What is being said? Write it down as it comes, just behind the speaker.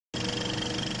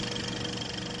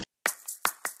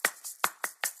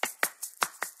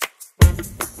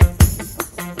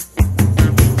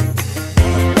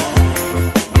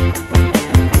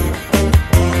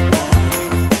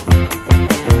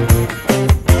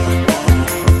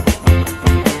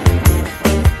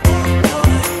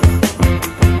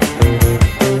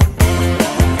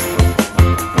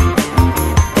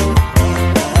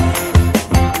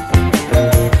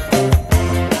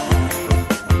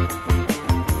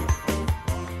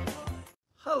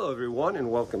Hello everyone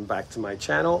and welcome back to my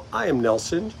channel. I am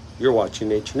Nelson, you're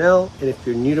watching H&L, and if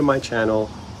you're new to my channel,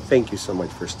 thank you so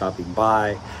much for stopping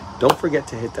by. Don't forget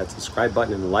to hit that subscribe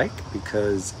button and like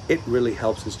because it really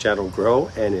helps this channel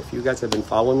grow, and if you guys have been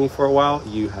following me for a while,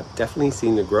 you have definitely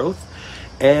seen the growth,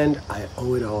 and I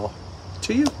owe it all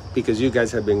to you because you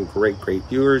guys have been great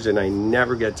viewers, and I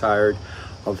never get tired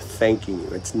of thanking you.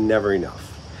 It's never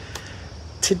enough.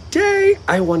 Today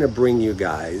I want to bring you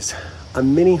guys a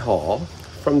mini haul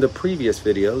from the previous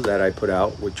video that I put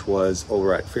out, which was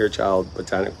over at Fairchild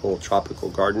Botanical Tropical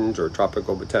Gardens or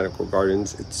Tropical Botanical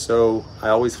Gardens. It's so, I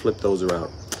always flip those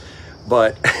around.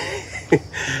 But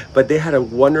but they had a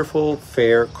wonderful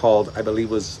fair called, I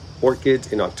believe was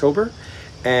Orchids in October.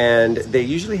 And they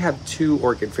usually have two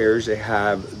orchid fairs. They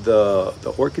have the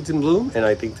Orchids in Bloom, and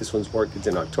I think this one's Orchids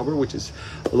in October, which is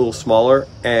a little smaller,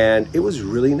 and it was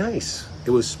really nice.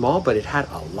 It was small, but it had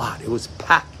a lot. It was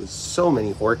packed with so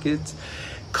many orchids,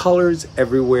 colors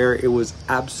everywhere. It was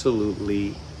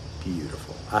absolutely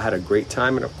beautiful. I had a great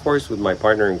time, and of course with my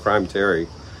partner in crime, Terry,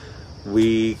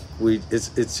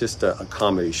 it's just a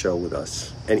comedy show with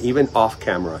us, and even off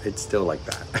camera it's still like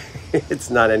that.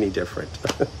 It's not any different.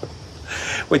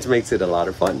 Which makes it a lot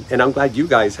of fun, and I'm glad you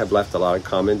guys have left a lot of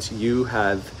comments. You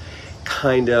have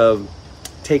kind of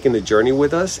taken the journey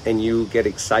with us, and you get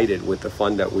excited with the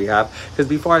fun that we have, because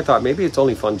before I thought maybe it's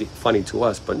only funny to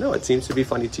us, but no, it seems to be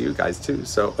funny to you guys too,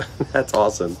 so that's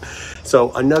awesome.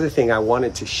 So another thing I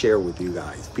wanted to share with you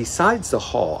guys, besides the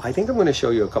haul, I think I'm going to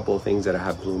show you a couple of things that I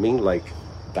have blooming, like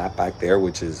that back there,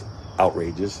 which is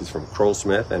outrageous. It's from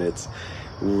Krull-Smith, and it's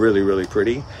really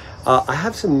pretty. I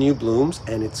have some new blooms,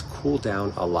 and it's cooled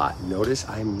down a lot. Notice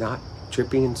I'm not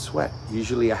dripping in sweat.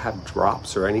 Usually I have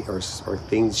drops or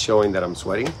things showing that I'm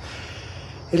sweating.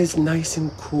 It is nice and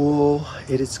cool.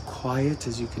 It is quiet,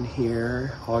 as you can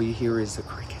hear. All you hear is the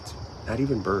crickets, not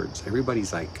even birds.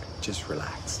 Everybody's like just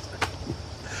relaxed.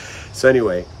 So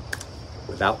anyway,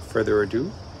 without further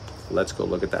ado, let's go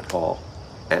look at that haul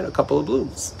and a couple of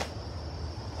blooms.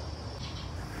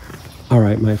 All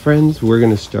right, my friends, we're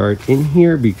gonna start in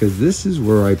here because this is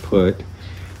where I put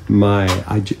my,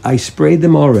 I sprayed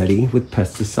them already with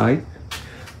pesticide,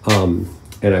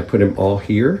 and I put them all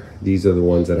here. These are the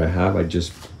ones that I have.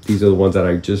 These are the ones that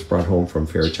I just brought home from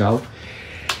Fairchild.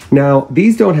 Now,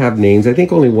 these don't have names. I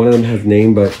think only one of them has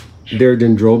name, but they're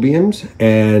Dendrobiums,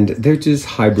 and they're just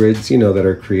hybrids, you know, that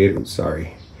are created.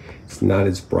 Sorry, it's not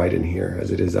as bright in here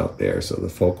as it is out there, so the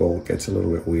focal gets a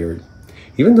little bit weird.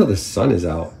 Even though the sun is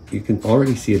out, you can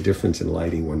already see a difference in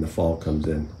lighting when the fall comes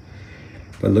in.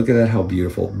 But look at that, how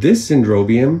beautiful. This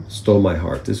Dendrobium stole my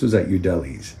heart. This was at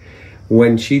Udeli's.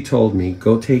 When she told me,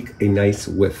 go take a nice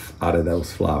whiff out of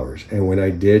those flowers. And when I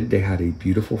did, they had a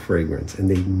beautiful fragrance, and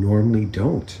they normally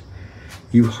don't.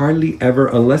 You hardly ever,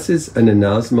 unless it's an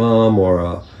anosmum or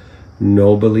a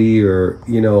nobile, or,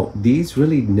 you know, these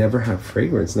really never have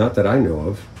fragrance, not that I know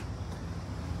of.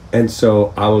 And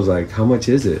so I was like, how much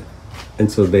is it?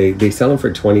 And so they sell them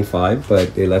for 25,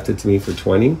 but they left it to me for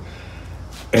 20.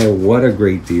 And what a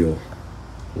great deal.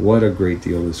 What a great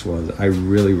deal this was. I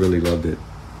really loved it.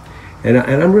 And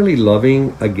I'm really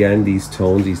loving, again, these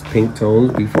tones, these pink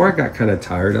tones. Before I got kind of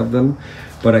tired of them,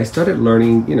 but I started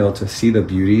learning, you know, to see the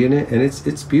beauty in it, and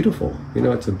it's beautiful. You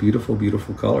know, it's a beautiful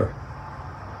color.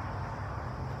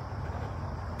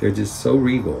 They're just so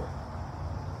regal.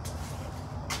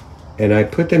 And I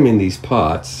put them in these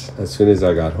pots as soon as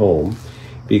I got home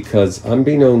because,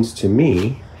 unbeknownst to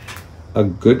me, a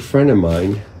good friend of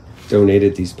mine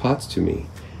donated these pots to me.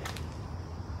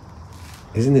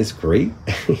 Isn't this great?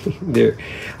 I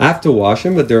have to wash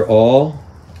them, but they're all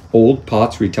old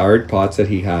pots, retired pots that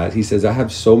he has. He says, I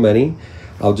have so many.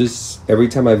 I'll just, every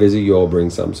time I visit you, I'll bring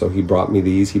some. So he brought me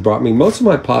these. He brought me, most of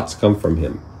my pots come from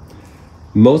him.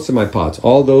 Most of my pots,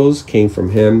 all those came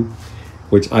from him,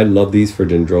 which I love these for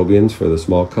Dendrobiums, for the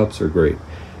small cups are great.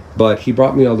 But he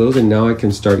brought me all those, and now I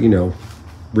can start, you know,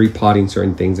 repotting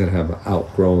certain things that have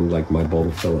outgrown, like my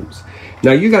Botanical.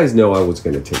 Now, you guys know I was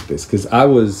going to take this because I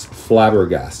was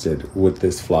flabbergasted with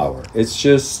this flower. It's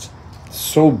just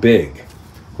so big.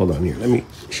 Hold on here. Let me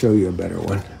show you a better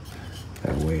one.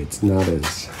 That way it's not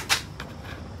as...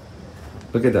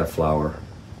 Look at that flower.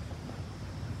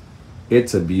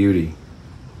 It's a beauty.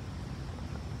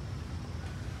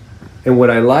 And what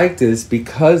I liked is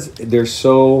because they're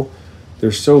so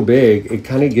big, it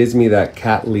kind of gives me that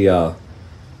Cattleya.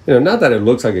 You know, not that it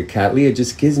looks like a Cattleya, it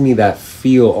just gives me that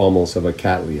feel almost of a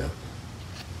Cattleya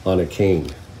on a cane,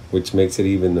 which makes it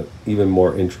even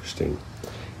more interesting.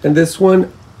 And this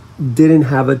one didn't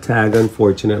have a tag,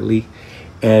 unfortunately,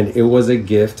 and it was a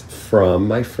gift from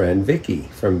my friend Vicky,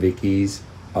 from Vicky's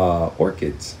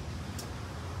Orchids.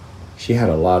 she had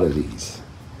a lot of these.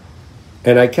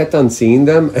 And I kept on seeing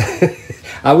them.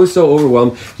 I was so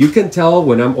overwhelmed. You can tell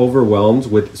when I'm overwhelmed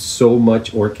with so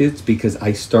much orchids because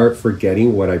I start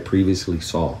forgetting what I previously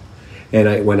saw.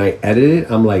 And when I edit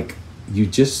it, I'm like, you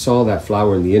just saw that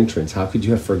flower in the entrance. How could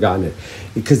you have forgotten it?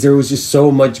 Because there was just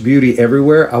so much beauty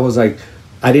everywhere. I was like,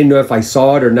 I didn't know if I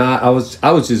saw it or not. I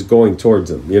was just going towards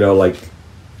them, you know, like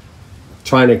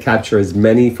trying to capture as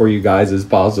many for you guys as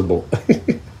possible.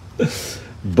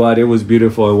 But it was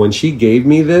beautiful. And when she gave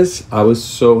me this, I was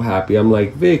so happy. I'm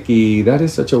like, Vicky, that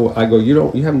is such a, I go,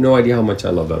 you have no idea how much I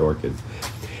love that orchid.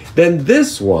 Then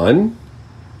this one,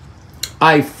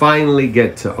 I finally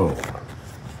get to own.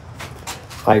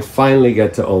 I finally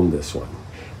get to own this one.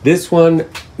 This one,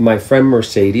 my friend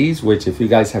Mercedes, which if you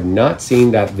guys have not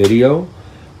seen that video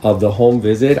of the home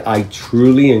visit, I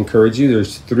truly encourage you.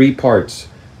 There's 3 parts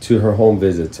to her home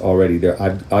visits already. There,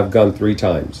 I've gone 3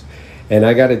 times. And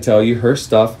I got to tell you, her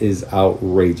stuff is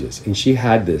outrageous. And she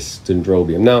had this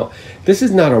Dendrobium. Now, this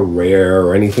is not a rare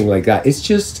or anything like that. It's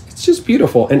just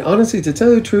beautiful. And honestly, to tell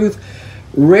you the truth,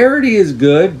 rarity is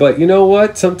good, but you know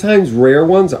what? Sometimes rare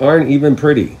ones aren't even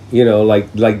pretty, you know,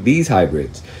 like these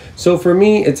hybrids. So for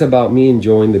me, it's about me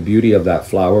enjoying the beauty of that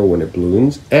flower when it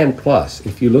blooms. And plus,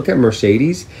 if you look at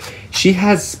Mercedes, she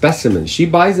has specimens. She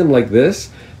buys them like this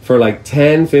for like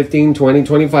 10, 15, 20,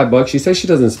 25 bucks. She says she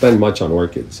doesn't spend much on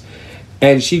orchids.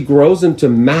 And she grows them to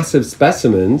massive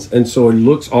specimens, and so it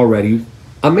looks already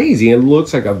amazing. It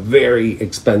looks like a very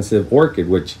expensive orchid,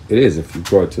 which it is if you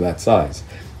grow it to that size.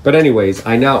 But anyways,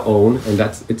 I now own, and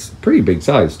it's pretty big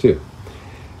size too.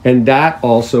 And that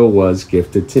also was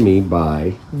gifted to me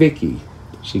by Vicky.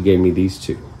 She gave me these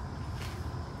 2.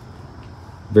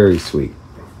 Very sweet.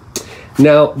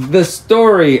 Now, the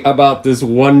story about this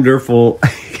wonderful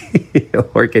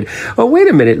orchid. Oh, wait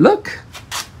a minute. Look.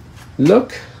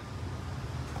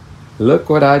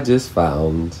 Look what I just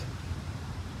found.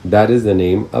 That is the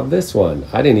name of this one.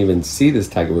 I didn't even see this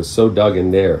tag. It was so dug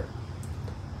in there.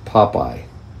 Popeye.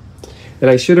 And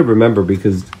I should have remembered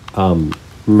because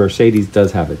Mercedes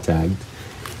does have it tagged.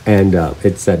 And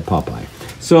it said Popeye.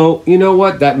 So, you know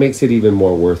what? That makes it even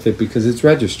more worth it because it's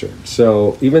registered.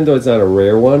 So, even though it's not a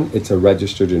rare one, it's a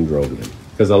registered Dendrobium.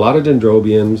 Because a lot of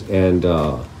Dendrobiums and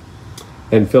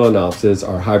Phalaenopsis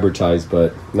are hybridized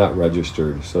but not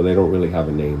registered. So, they don't really have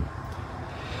a name.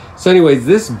 So anyways,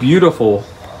 this beautiful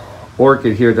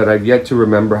orchid here that I've yet to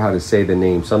remember how to say the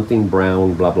name, something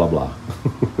brown, blah, blah, blah.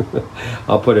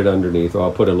 I'll put it underneath, or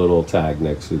I'll put a little tag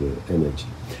next to the image.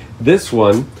 This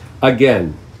one,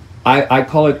 again, I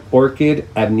call it orchid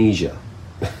amnesia.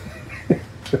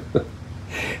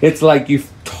 It's like you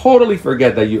totally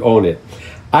forget that you own it.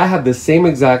 I have the same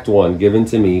exact one given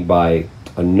to me by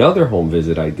another home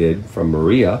visit I did from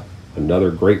Maria, another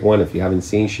great one. If you haven't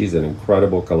seen, she's an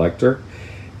incredible collector.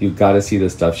 You've got to see the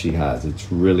stuff she has.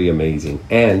 It's really amazing.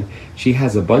 And she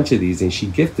has a bunch of these, and she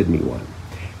gifted me one.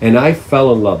 And I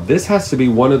fell in love. This has to be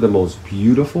one of the most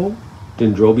beautiful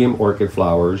Dendrobium orchid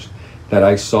flowers that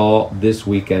I saw this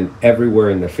weekend everywhere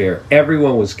in the fair.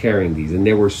 Everyone was carrying these, and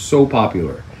they were so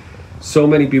popular. So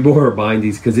many people were buying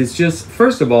these because it's just,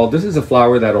 first of all, this is a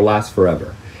flower that'll last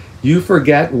forever. You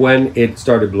forget when it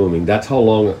started blooming. That's how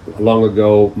long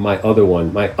ago my other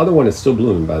one is still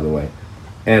blooming, by the way.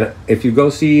 And if you go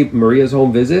see Maria's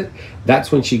home visit,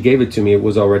 that's when she gave it to me. It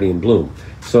was already in bloom.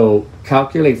 So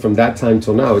calculate from that time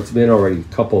till now, it's been already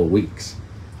a couple of weeks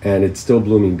and it's still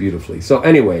blooming beautifully. So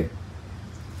anyway,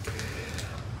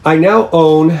 I now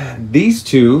own these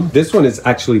 2. This one is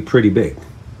actually pretty big.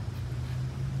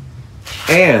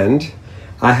 And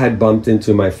I had bumped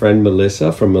into my friend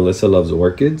Melissa from Melissa Loves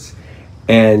Orchids.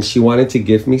 And she wanted to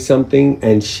gift me something,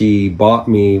 and she bought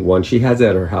me one. She has it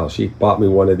at her house. She bought me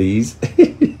one of these.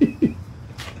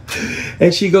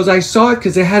 And she goes, I saw it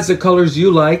because it has the colors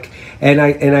you like, and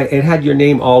it had your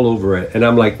name all over it. And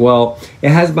I'm like, well, it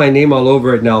has my name all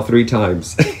over it now 3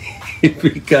 times.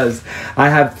 Because I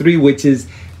have 3, which is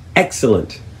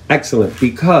excellent.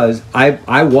 Because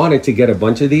I wanted to get a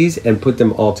bunch of these and put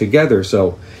them all together.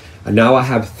 So now I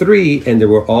have 3, and they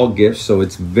were all gifts, so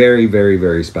it's very, very,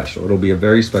 very special. It'll be a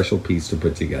very special piece to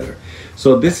put together.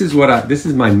 So this is this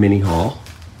is my mini haul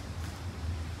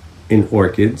in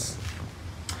orchids,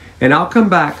 and I'll come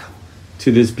back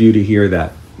to this beauty here.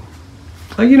 That,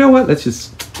 oh, you know what?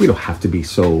 We don't have to be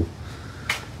so.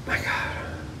 My God,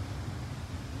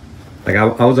 like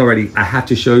I have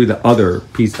to show you the other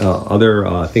piece,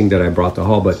 thing that I brought to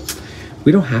haul, but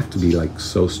we don't have to be like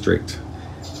so strict.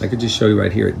 I could just show you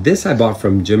right here. This I bought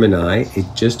from Gemini. It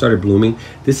just started blooming.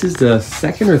 This is the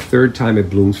 2nd or 3rd time it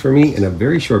blooms for me in a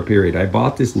very short period. I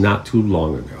bought this not too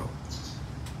long ago.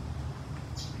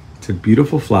 It's a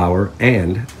beautiful flower,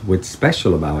 and what's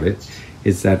special about it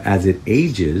is that as it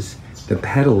ages, the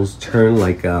petals turn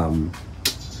like a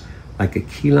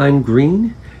key lime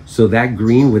green. So that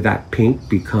green with that pink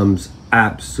becomes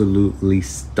absolutely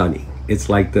stunning. It's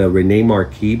like the Rene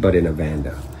Marquis, but in a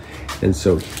Vanda. And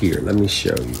so here, let me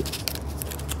show you.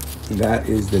 That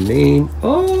is the name.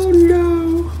 Oh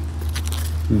no!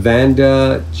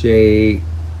 Vanda J.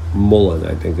 Mullen,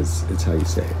 I think it's how you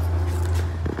say it.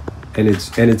 And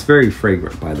it's very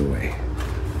fragrant, by the way.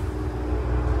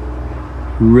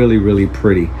 Really, really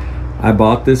pretty. I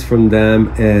bought this from them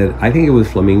at, I think it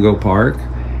was Flamingo Park.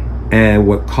 And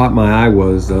what caught my eye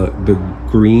was the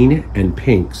green and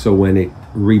pink. So when it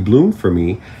rebloomed for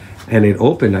me and it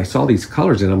opened, I saw these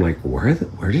colors and I'm like, where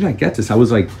did I get this? I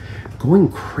was like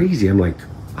going crazy. I'm like,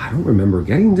 I don't remember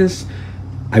getting this.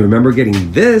 I remember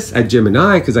getting this at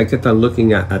Gemini because I kept on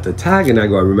looking at the tag and I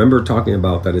go, I remember talking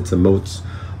about that it's a Motes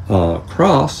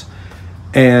cross.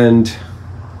 And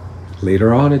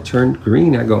later on it turned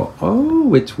green. I go,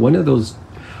 oh, it's one of those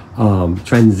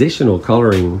transitional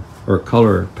coloring or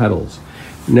color petals.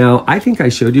 Now, I think I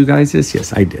showed you guys this.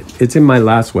 Yes, I did. It's in my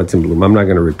last What's in Bloom. I'm not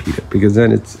going to repeat it because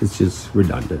then it's just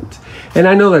redundant. And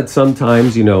I know that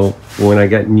sometimes, you know, when I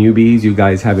get newbies, you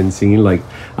guys haven't seen, like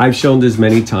I've shown this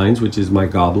many times, which is my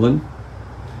goblin.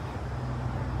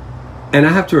 And I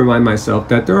have to remind myself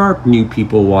that there are new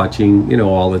people watching, you know,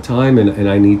 all the time, and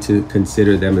I need to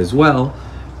consider them as well.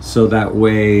 So that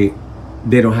way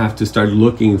they don't have to start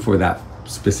looking for that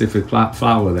specific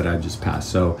flower that I just passed.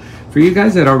 So for you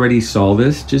guys that already saw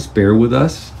this, just bear with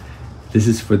us. This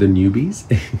is for the newbies.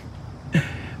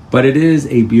 But it is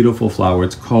a beautiful flower.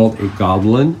 It's called a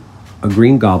goblin, a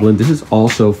green goblin. This is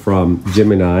also from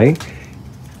Gemini,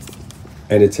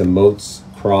 and it's a Motes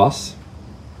cross.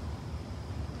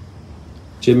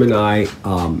 Gemini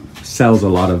sells a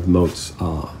lot of Motes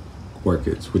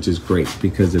orchids, which is great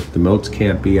because if the Motes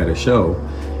can't be at a show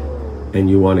and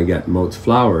you want to get Motes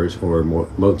flowers or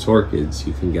Motes orchids,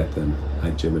 you can get them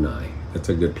at Gemini. That's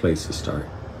a good place to start.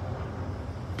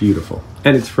 Beautiful.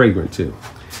 And it's fragrant too.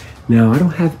 Now, I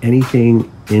don't have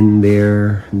anything in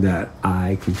there that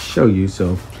I can show you,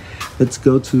 so let's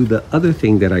go to the other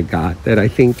thing that I got that I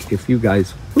think if you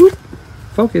guys,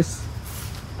 focus.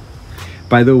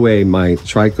 By the way, my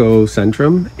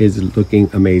Trichocentrum is looking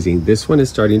amazing. This one is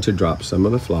starting to drop some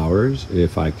of the flowers,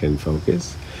 if I can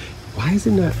focus. Why is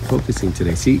it not focusing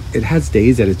today? See, it has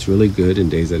days that it's really good and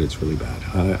days that it's really bad.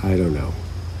 I don't know.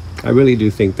 I really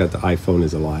do think that the iPhone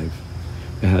is alive.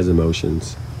 It has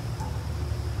emotions.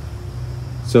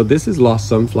 So this has lost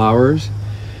some flowers,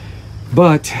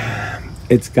 but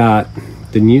it's got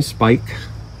the new spike,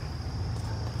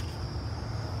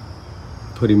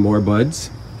 putting more buds.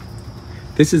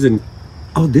 This is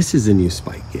this is a new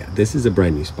spike. Yeah, this is a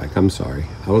brand new spike. I'm sorry.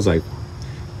 I was like,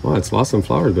 well, it's lost some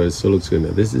flowers, but it still looks good.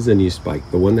 This is a new spike.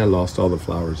 The one that lost all the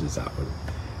flowers is that one.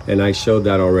 And I showed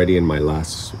that already in my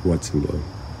last What's in Bloom.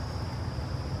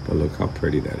 But look how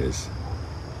pretty that is.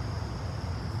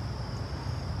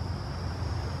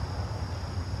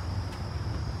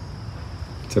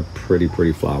 It's a pretty,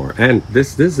 pretty flower. And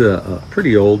this is a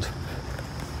pretty old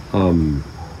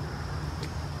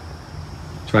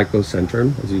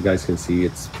Trichocentrum. As you guys can see,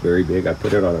 it's very big. I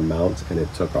put it on a mount and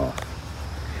it took off.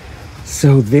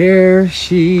 So there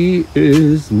she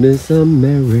is, Miss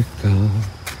America.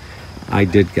 I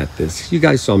did get this. You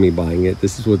guys saw me buying it.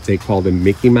 This is what they call the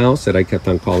Mickey Mouse that I kept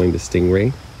on calling the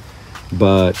Stingray.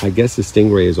 But I guess the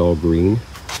Stingray is all green.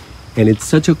 And it's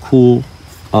such a cool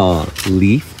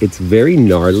leaf. It's very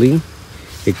gnarly.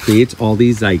 It creates all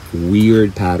these like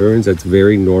weird patterns that's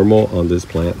very normal on this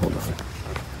plant. Hold on.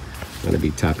 I'm gonna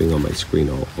be tapping on my screen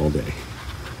all day.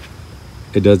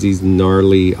 It does these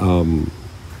gnarly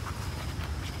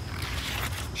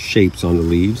shapes on the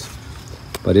leaves,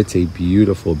 but it's a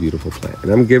beautiful, beautiful plant.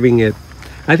 And I'm giving it,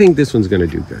 I think this one's gonna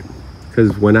do good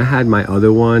because when I had my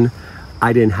other one,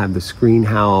 I didn't have the screen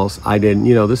house. I didn't,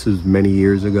 you know, this was many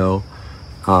years ago.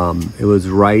 It was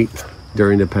right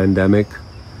during the pandemic,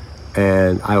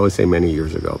 and I always say many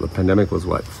years ago. The pandemic was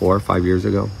what, 4 or 5 years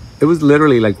ago? It was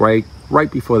literally like right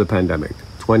before the pandemic.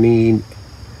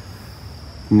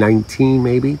 2019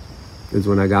 maybe is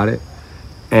when I got it,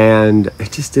 and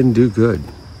it just didn't do good.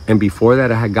 And before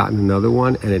that I had gotten another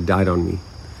one and it died on me.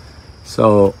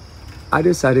 So I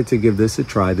decided to give this a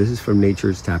try. This is from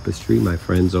Nature's Tapestry, my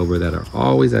friends over that are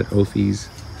always at Ophi's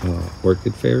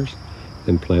orchid fairs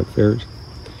and plant fairs.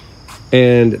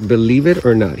 And believe it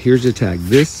or not, here's the tag.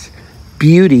 This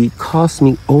beauty cost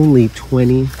me only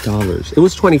 $20. It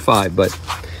was $25, but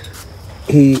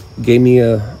he gave me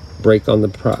a break on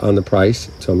the price.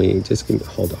 Told me, just give me,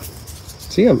 hold on.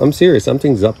 See, I'm serious.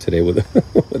 Something's up today with,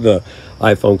 with the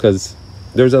iPhone, because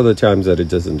there's other times that it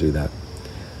doesn't do that.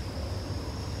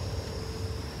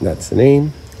 That's the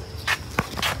name.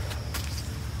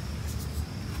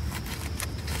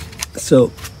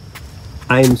 So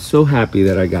I'm so happy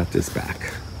that I got this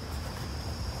back,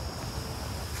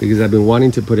 because I've been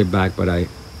wanting to put it back, but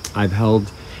I've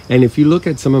held. And if you look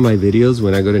at some of my videos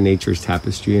when I go to Nature's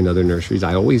Tapestry and other nurseries,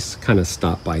 I always kind of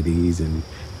stop by these and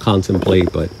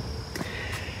contemplate, but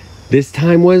this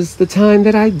time was the time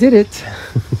that I did it.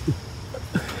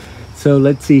 So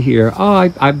let's see here.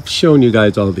 Oh, I've shown you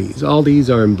guys all these. All these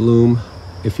are in bloom.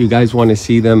 If you guys want to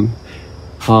see them,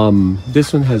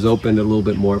 this one has opened a little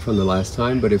bit more from the last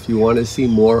time, but if you want to see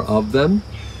more of them,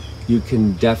 you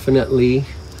can definitely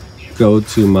go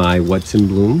to my What's in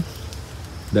Bloom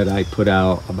that I put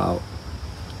out about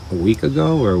a week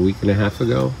ago or a week and a half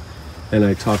ago, and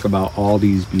I talk about all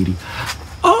these beauty.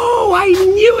 Oh, I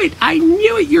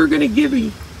knew it you're gonna give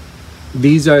me.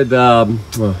 These are the,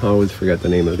 oh, I always forget the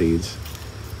name of these.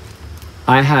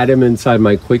 I had them inside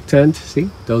my quick tent. See,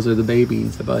 those are the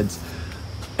babies, the buds,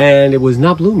 and it was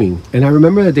not blooming. And I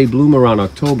remember that they bloom around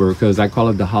October, because I call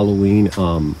it the Halloween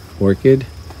orchid.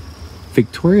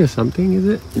 Victoria something, is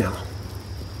it? No.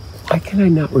 Why can I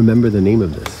not remember the name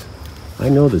of this? I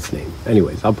know this name.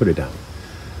 Anyways, I'll put it down.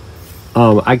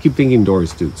 I keep thinking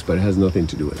Doris Dukes, but it has nothing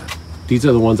to do with that. These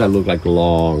are the ones that look like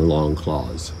long, long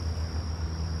claws.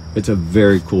 It's a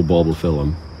very cool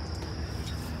bulbophyllum.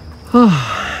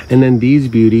 And then these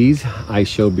beauties I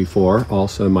showed before,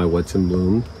 also in my What's in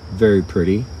Bloom. Very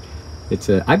pretty. It's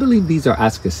a, I believe these are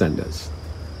Ascasendas.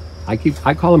 I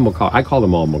call them I call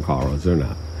them all Macaros. They're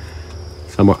not.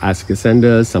 Some are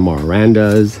Ascasendas, some are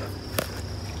Arandas.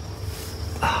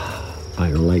 I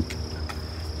don't like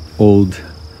old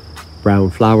brown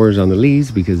flowers on the leaves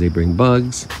because they bring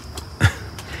bugs.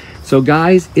 So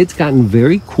guys, it's gotten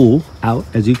very cool out.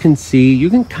 As you can see, you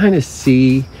can kind of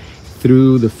see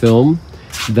through the film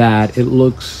that it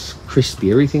looks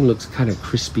crispy. Everything looks kind of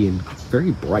crispy and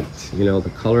very bright. You know, the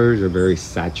colors are very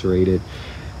saturated.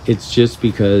 It's just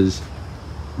because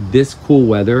this cool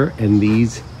weather and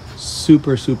these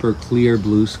super clear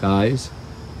blue skies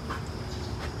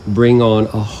bring on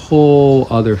a whole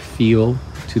other feel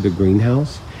to the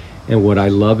greenhouse. And what I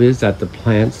love is that the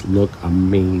plants look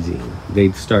amazing.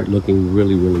 They start looking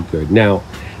really good. Now,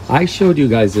 I showed you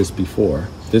guys this before.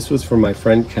 This was from my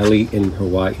friend Kelly in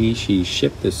Hawaii. She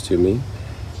shipped this to me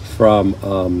from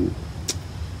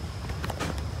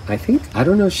I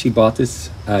don't know if she bought this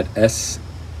at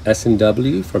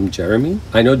S&W from Jeremy.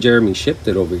 I know Jeremy shipped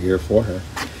it over here for her.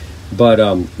 But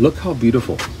look how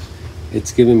beautiful.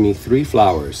 It's giving me 3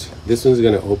 flowers. This one's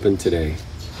gonna open today.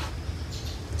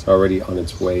 It's already on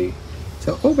its way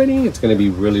to opening. It's gonna be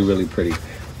really pretty.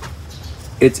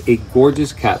 It's a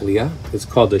gorgeous cattleya. It's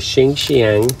called the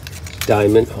Xingqiang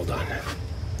Diamond. Hold on.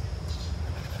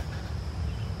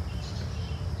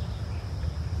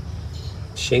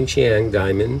 Xingqiang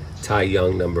Diamond Tai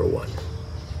Young #1.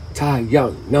 Tai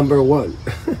Young #1.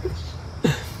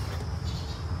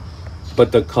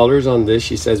 But the colors on this,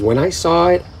 she says, when I saw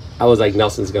it, I was like,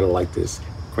 Nelson's gonna like this.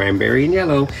 Cranberry and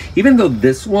yellow. Even though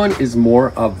this one is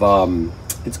more of,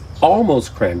 it's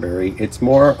almost cranberry. It's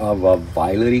more of a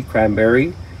violety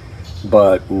cranberry,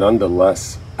 but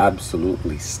nonetheless,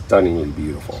 absolutely stunningly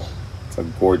beautiful. It's a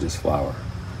gorgeous flower.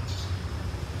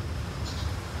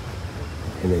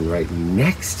 And then right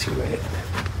next to it,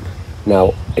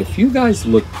 now, if you guys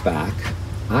look back,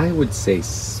 I would say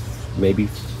maybe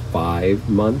 5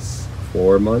 months,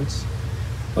 4 months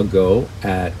ago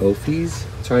at Ophi's.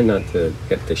 Try not to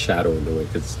get the shadow in the way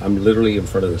because I'm literally in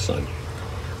front of the sun.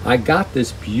 I got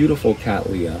this beautiful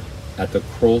cattleya at the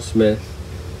Krull-Smith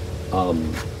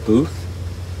booth,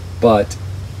 but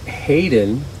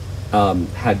Hayden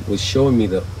was showing me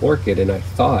the orchid, and I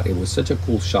thought it was such a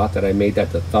cool shot that I made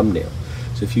that the thumbnail.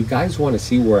 So if you guys want to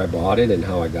see where I bought it and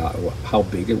how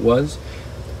big it was,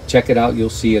 check it out. You'll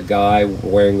see a guy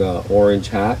wearing orange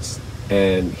hats,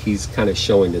 and he's kind of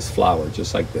showing this flower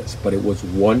just like this. But it was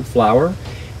one flower,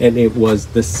 and it was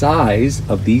the size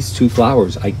of these 2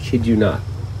 flowers. I kid you not.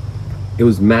 It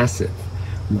was massive.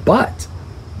 But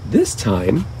this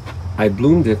time, I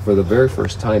bloomed it for the very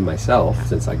first time myself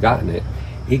since I gotten it.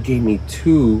 It gave me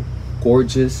 2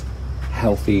 gorgeous,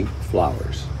 healthy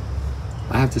flowers.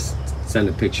 I have to send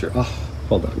a picture. Oh,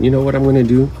 hold on. You know what I'm going to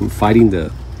do? I'm fighting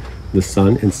the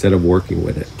sun instead of working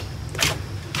with it.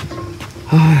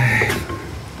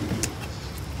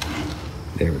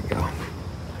 There we go.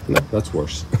 No, that's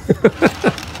worse.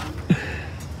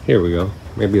 Here we go.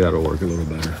 Maybe that'll work a little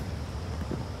better.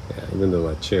 Yeah, even though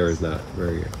that chair is not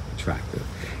very attractive.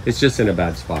 It's just in a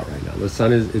bad spot right now. The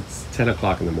sun is, it's 10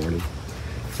 o'clock in the morning.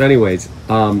 So anyways,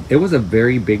 it was a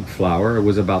very big flower. It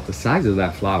was about the size of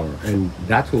that flower, and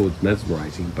that's what was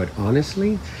mesmerizing. But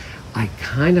honestly, I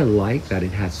kind of like that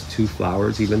it has 2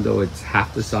 flowers, even though it's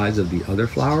half the size of the other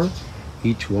flower,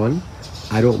 each one.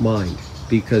 I don't mind,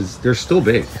 because they're still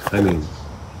big. I mean,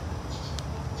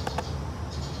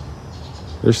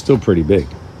 they're still pretty big.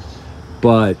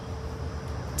 But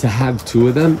to have 2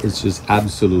 of them is just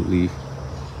absolutely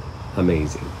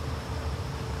amazing.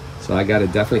 So I gotta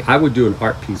definitely, I would do an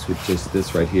art piece with just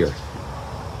this right here.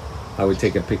 I would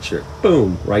take a picture,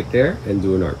 boom, right there, and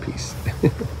do an art piece.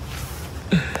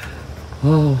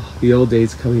 Oh, the old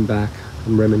days coming back.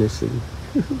 I'm reminiscing.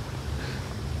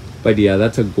 But yeah,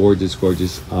 that's a gorgeous,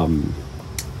 gorgeous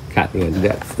Catman.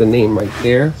 That's the name right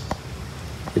there.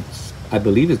 It's, I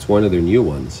believe it's one of their new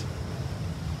ones.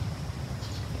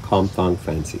 Comthong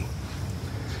Fancy.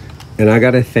 And I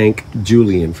gotta thank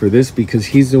Julian for this, because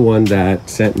he's the one that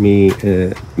sent me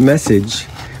a message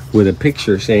with a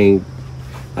picture saying,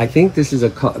 I think this is a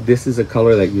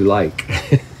color that you like.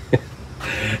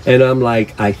 And I'm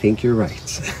like, I think you're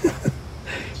right.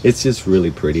 It's just really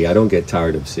pretty. I don't get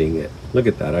tired of seeing it. Look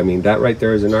at that. I mean, that right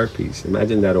there is an art piece.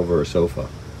 Imagine that over a sofa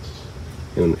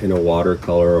in a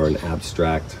watercolor or an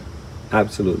abstract.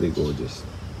 Absolutely gorgeous.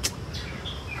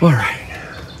 All right.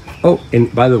 Oh,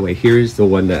 and by the way, here's the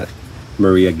one that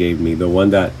Maria gave me, the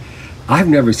one that I've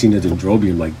never seen a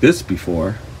dendrobium like this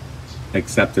before,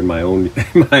 except in my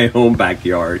own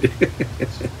backyard.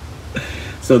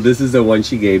 So this is the one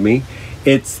she gave me.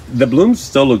 The blooms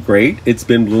still look great. It's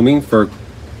been blooming for,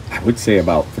 I would say,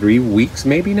 about 3 weeks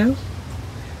maybe now.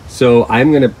 So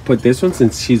I'm gonna put this one,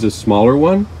 since she's a smaller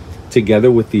one,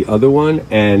 together with the other one,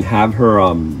 and have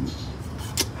her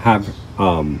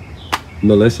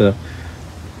Melissa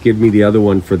give me the other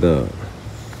one for the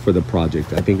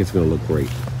project. I think it's gonna look great.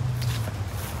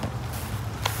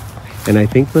 And I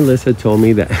think Melissa told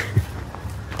me that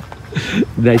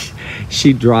that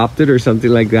she dropped it or something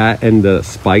like that, and the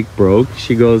spike broke.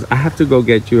 She goes, I have to go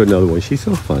get you another one. She's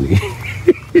so funny.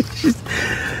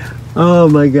 Oh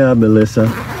my God, Melissa.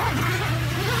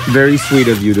 Very sweet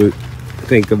of you to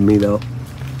think of me, though.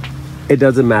 It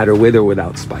doesn't matter with or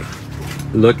without spike.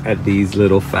 Look at these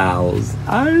little fowls.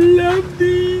 I love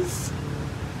these.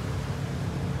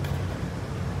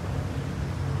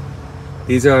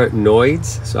 These are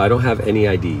Noids, so I don't have any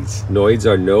IDs. Noids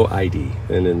are no ID.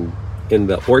 And in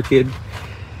the orchid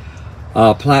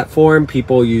platform,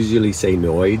 people usually say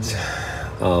Noids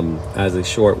as a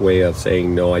short way of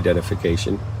saying no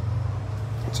identification.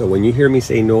 So when you hear me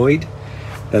say Noid,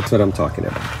 that's what I'm talking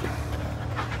about.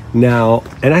 Now,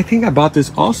 and I think I bought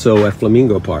this also at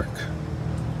Flamingo Park.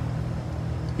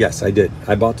 Yes, I did.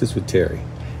 I bought this with Terry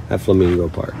at Flamingo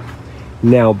Park.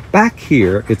 Now back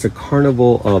here, it's a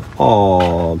carnival of,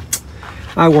 oh,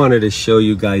 I wanted to show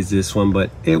you guys this one, but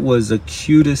it was the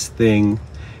cutest thing,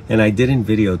 and I didn't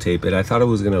videotape it. I thought it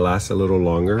was gonna last a little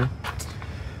longer.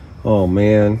 Oh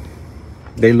man,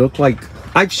 they look like,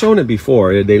 I've shown it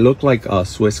before. They look like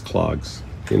Swiss clogs,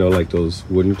 you know, like those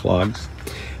wooden clogs.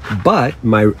 But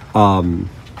my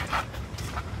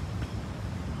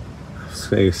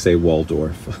say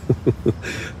Waldorf,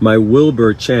 my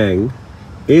Wilbur Chang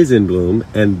is in bloom,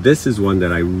 and this is one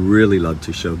that I really love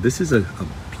to show. This is a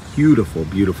beautiful,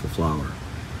 beautiful flower.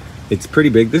 It's pretty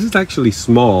big. This is actually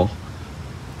small.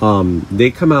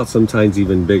 They come out sometimes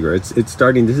even bigger. It's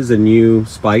starting, this is a new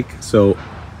spike, so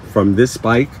from this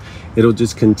spike it'll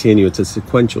just continue. It's a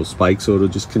sequential spike, so it'll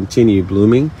just continue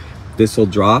blooming. This will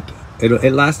drop.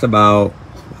 It lasts about,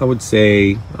 I would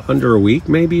say, under a week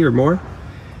maybe, or more,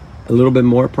 a little bit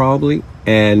more probably.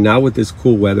 And now with this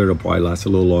cool weather, it'll probably last a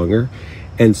little longer.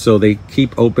 And so they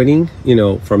keep opening, you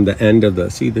know, from the end of the,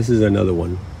 see, this is another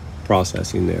one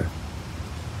processing there.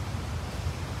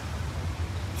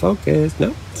 Focus.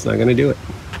 No, it's not gonna do it.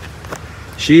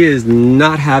 She is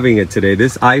not having it today.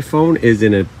 This iPhone is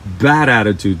in a bad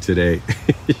attitude today.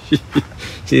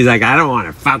 She's like, I don't want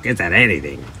to focus at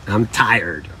anything. I'm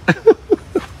tired.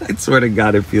 I swear to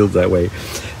God, it feels that way.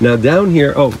 Now down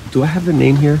here, oh, do I have the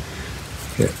name here?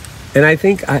 Here. And I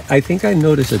think I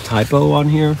noticed a typo on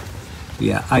here.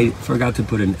 Yeah, I forgot to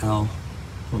put an L.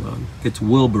 Hold on. It's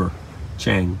Wilbur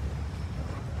Chang.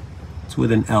 It's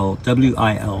with an L,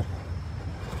 W-I-L.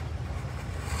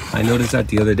 I noticed that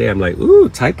the other day. I'm like, ooh,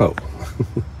 typo.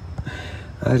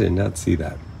 I did not see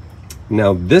that.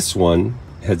 Now this one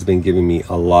has been giving me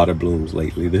a lot of blooms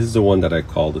lately. This is the one that I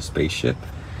call the spaceship,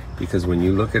 because when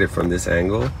you look at it from this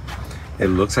angle, it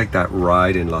looks like that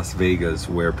ride in Las Vegas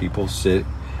where people sit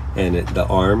and the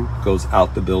arm goes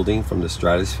out the building from the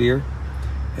stratosphere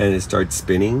and it starts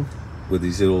spinning with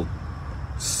these little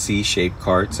C-shaped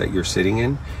carts that you're sitting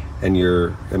in, and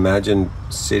you're, imagine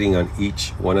sitting on each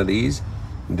one of these,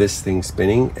 this thing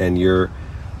spinning, and you're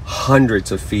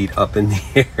hundreds of feet up in the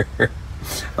air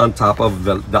on top of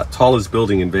the tallest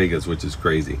building in Vegas, which is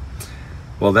crazy.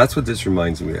 Well, that's what this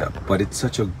reminds me of. But it's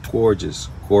such a gorgeous,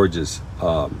 gorgeous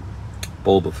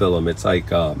bulbophyllum. It's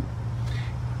like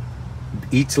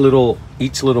each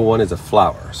little one is a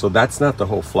flower. So that's not the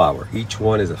whole flower. Each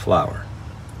one is a flower.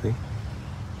 See?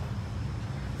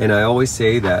 And I always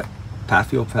say that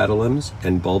Paphiopedilums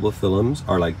and bulbophyllums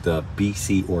are like the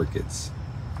BC orchids.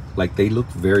 Like, they look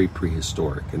very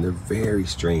prehistoric, and they're very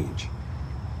strange,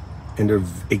 and they're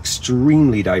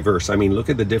extremely diverse. I mean, look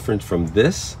at the difference from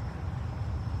this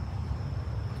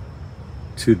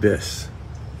to this.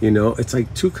 You know, it's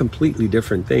like two completely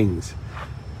different things,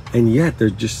 and yet they're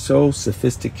just so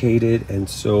sophisticated and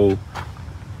so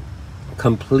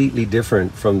completely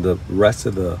different from the rest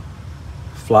of the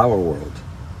flower world.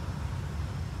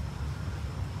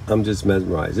 I'm just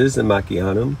mesmerized. This is a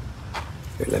Machianum.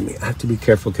 Here, I have to be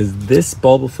careful because this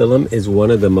bulbophyllum is one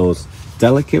of the most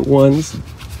delicate ones.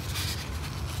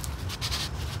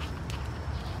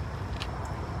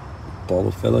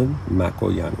 Bulbophyllum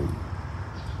Machianum.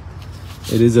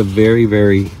 It is a very,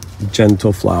 very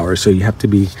gentle flower, so you have to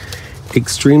be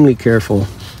extremely careful.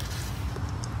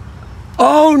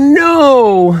 Oh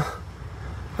no!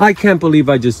 I can't believe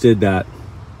I just did that.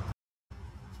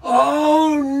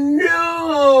 Oh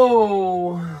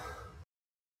no!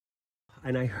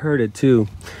 And I heard it too.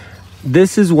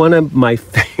 This is one of my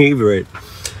favorite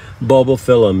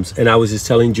bulbophyllums, and I was just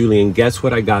telling Julian, guess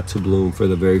what I got to bloom for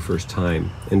the very first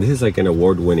time? And this is like an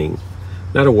award-winning,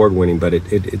 not award-winning, but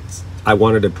it's, I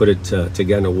wanted to put it to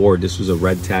get an award. This was a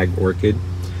red tag orchid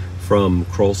from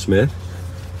Krull-Smith.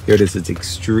 Here it is. It's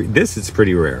extreme. This is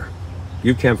pretty rare.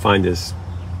 You can't find this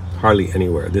hardly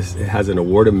anywhere. This, it has an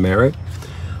award of merit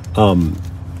from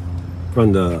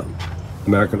the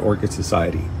American Orchid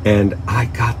Society, and I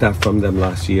got that from them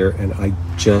last year, and I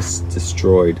just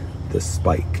destroyed the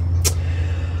spike.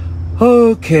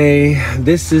 Okay,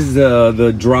 this is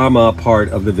the drama part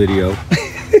of the video.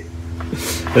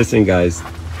 Listen guys,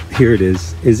 here it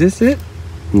is. Is this it?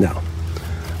 No,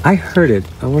 I heard it.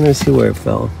 I want to see where it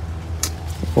fell.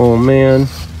 Oh man,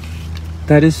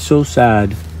 that is so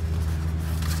sad.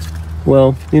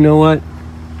 Well, you know what,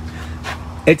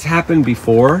 it's happened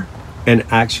before, and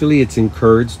actually it's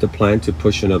encouraged the plant to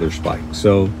push another spike,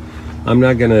 so I'm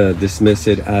not gonna dismiss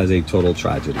it as a total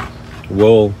tragedy.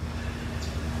 We'll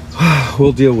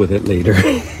deal with it later.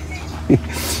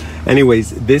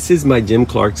 Anyways, this is my Jim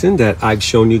Clarkson that I've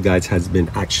shown you guys has been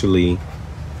actually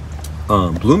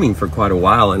blooming for quite a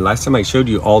while, and last time I showed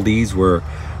you all these were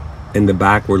in the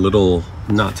back were little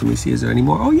knots. Let me see, is there any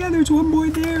more? Oh yeah, there's one more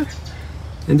there,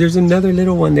 and there's another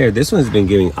little one there. This one's been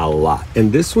giving a lot,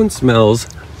 and this one smells,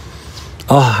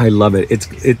 oh, I love it.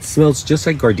 It smells just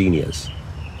like gardenias.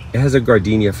 It has a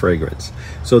gardenia fragrance.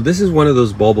 So this is one of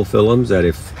those bulbophyllums that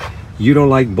if you don't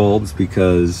like bulbs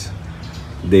because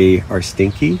they are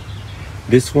stinky,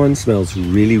 this one smells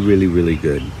really, really, really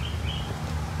good.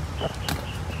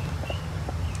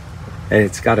 And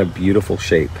it's got a beautiful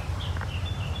shape.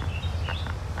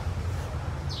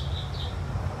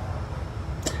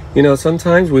 You know,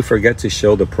 sometimes we forget to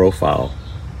show the profile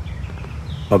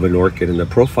of an orchid, and the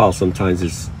profile sometimes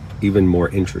is even more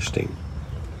interesting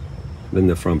than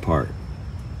the front part.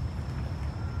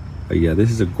 But yeah,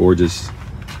 this is a gorgeous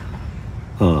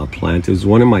plant. It was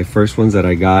one of my first ones that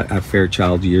I got at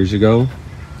Fairchild years ago,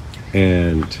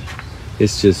 and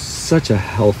it's just such a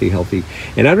healthy.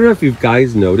 And I don't know if you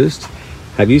guys noticed,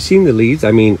 have you seen the leaves?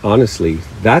 I mean, honestly,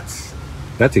 that's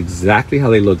exactly how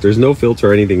they look. There's no filter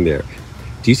or anything there.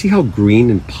 Do you see how green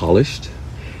and polished?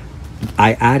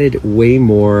 I added way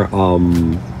more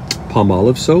palm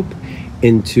olive soap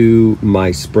into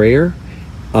my sprayer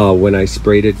when I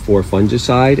sprayed it for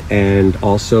fungicide, and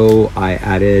also I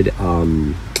added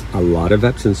a lot of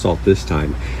Epsom salt this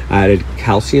time. I added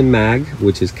calcium mag,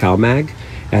 which is CalMag,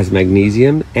 it has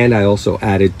magnesium, and I also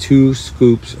added 2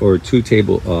 scoops or 2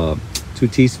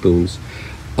 teaspoons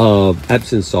of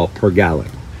Epsom salt per gallon.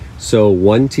 So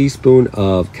 1 teaspoon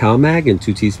of CalMag and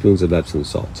 2 teaspoons of Epsom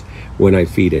salt when I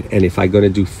feed it. And if I'm going to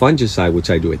do fungicide, which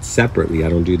I do it separately, I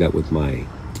don't do that with my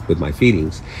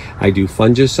feedings. I do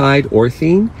fungicide,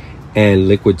 orthene, and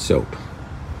liquid soap.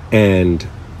 And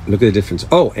look at the difference.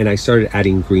 Oh, and I started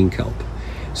adding green kelp.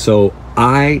 So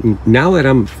now that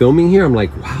I'm filming here, I'm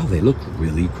like, wow, they look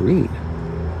really green.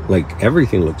 Like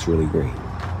everything looks really green.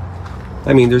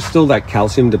 I mean, there's still that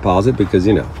calcium deposit because,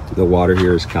 you know, the water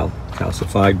here is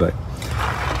calcified, but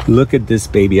look at this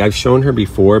baby. I've shown her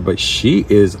before, but she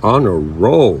is on a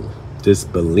roll. This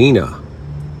Bellina.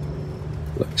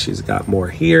 Look, she's got more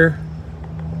here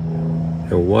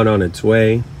and one on its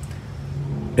way.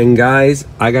 And guys,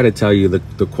 I gotta tell you,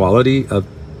 the quality of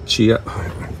chia,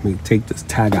 let me take this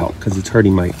tag out because it's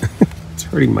hurting my it's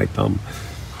hurting my thumb.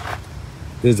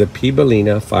 This is a P.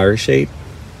 Bellina fire shape,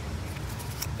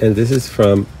 and this is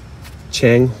from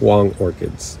Chang Huang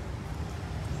Orchids.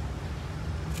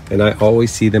 And I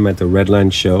always see them at the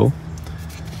Redland show,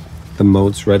 the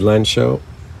Motes Redland show.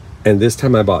 And this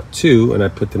time I bought two and I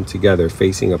put them together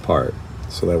facing apart,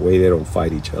 so that way they don't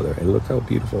fight each other. And look how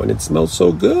beautiful, and it smells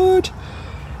so good.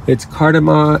 It's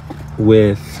cardamom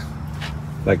with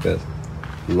like a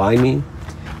limey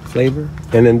flavor.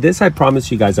 And then this, I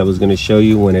promised you guys I was going to show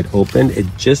you when it opened. It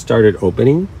just started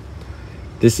opening.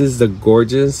 This is the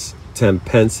gorgeous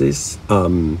Tempensis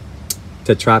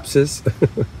Tetrapsis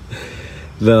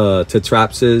the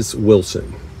Tetrapsis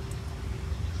Wilson.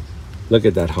 Look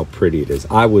at that, how pretty it is.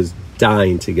 I was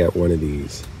dying to get one of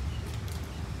these.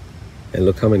 And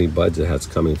look how many buds it has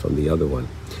coming from the other one.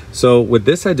 So with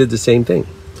this, I did the same thing.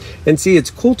 And see, it's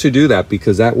cool to do that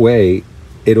because that way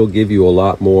it'll give you a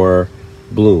lot more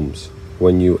blooms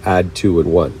when you add two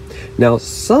in one. Now,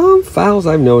 some phals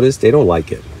I've noticed, they don't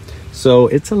like it. So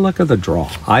it's a luck of the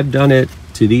draw. I've done it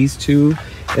to these two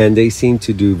and they seem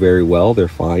to do very well. They're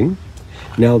fine.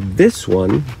 Now, this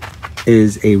one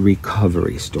is a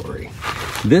recovery story.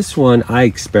 This one I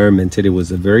experimented. It was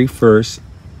the very first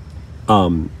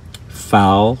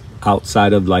phal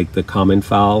outside of like the common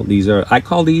phal. These are, I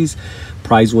call these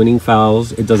prize winning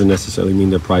phals. It doesn't necessarily mean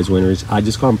they're prize winners. I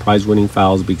just call them prize winning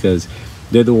phals because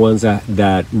they're the ones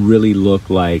that really look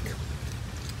like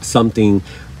something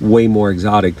way more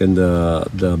exotic than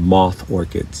the moth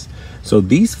orchids. So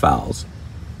these phals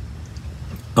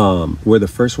were the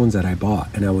first ones that I bought,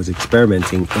 and I was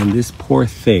experimenting. And this poor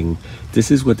thing,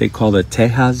 this is what they call the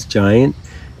Tejas giant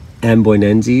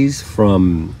Amboinenses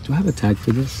from, do I have a tag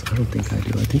for this? I don't think I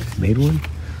do. I think I made one.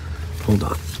 Hold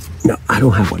on. No, I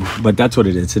don't have one, but that's what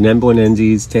it is. It's an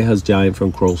Amboinenses Tejas giant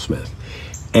from Krull-Smith.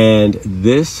 And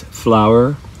this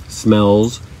flower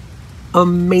smells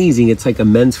amazing. It's like a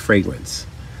men's fragrance.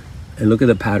 And look at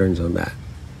the patterns on that.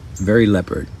 It's very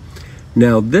leopard.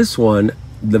 Now this one,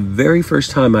 the very first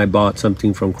time I bought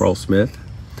something from Krull-Smith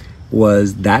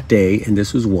was that day, and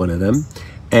this was one of them.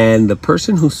 And the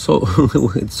person who sold,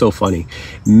 it's so funny,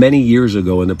 many years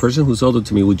ago, and the person who sold it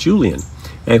to me was Julian.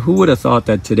 And who would have thought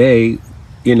that today,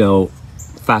 you know,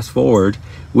 fast forward,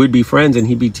 we'd be friends and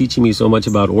he'd be teaching me so much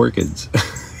about orchids.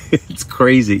 It's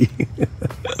crazy.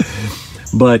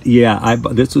 But yeah,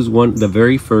 this was the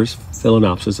very first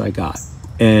Phalaenopsis I got.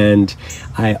 And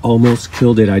I almost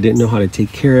killed it. I didn't know how to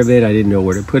take care of it. I didn't know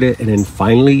where to put it. And then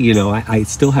finally, you know, I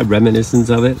still had reminiscence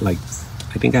of it. Like,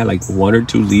 I think I had like 1 or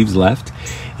 2 leaves left.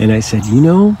 And I said, you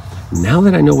know, now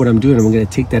that I know what I'm doing, I'm going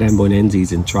to take that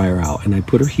Amboinenses and try her out. And I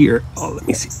put her here. Oh, let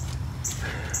me see.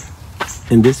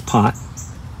 In this pot.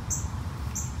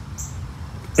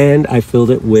 And I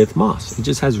filled it with moss. It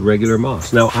just has regular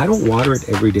moss. Now, I don't water it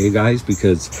every day, guys,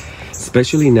 because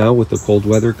especially now with the cold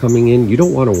weather coming in, you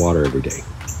don't want to water every day.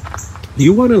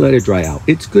 You want to let it dry out.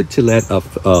 It's good to let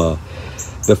the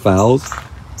phals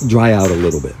dry out a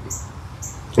little bit.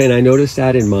 And I noticed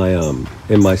that in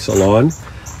my salon,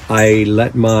 I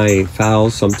let my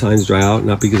phals sometimes dry out,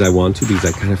 not because I want to,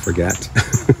 because I kind of forget.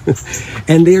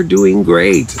 And they're doing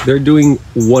great. They're doing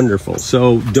wonderful.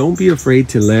 So don't be afraid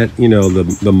to let, you know,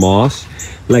 the moss.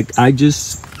 Like I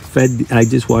just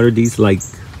watered these like,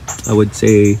 I would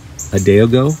say a day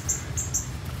ago.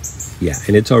 Yeah,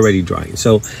 and it's already drying.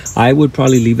 So I would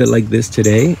probably leave it like this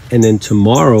today, and then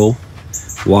tomorrow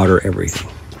water everything.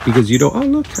 Because you don't, oh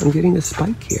look, I'm getting a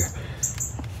spike here.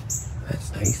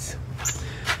 That's nice.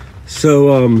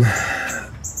 So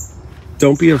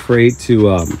don't be afraid to,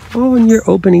 oh, and you're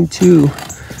opening too.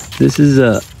 This is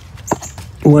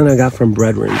one I got from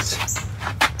Brethren's.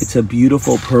 It's a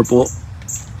beautiful purple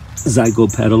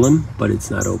Zygopetalum, but it's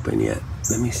not open yet.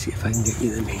 Let me see if I can get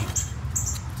you the name.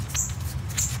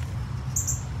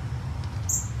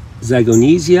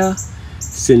 Zygonesia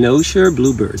Cynosure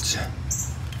Bluebirds.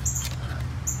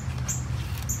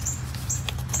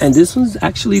 And this one's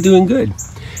actually doing good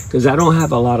because I don't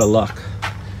have a lot of luck.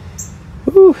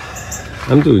 Woo,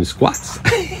 I'm doing squats.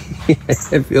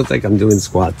 It feels like I'm doing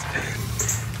squats.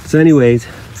 So anyways,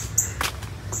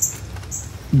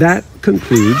 that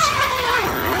concludes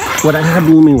what I have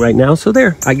blooming right now. So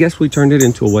there, I guess we turned it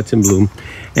into a what's in bloom.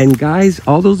 And guys,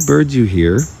 all those birds you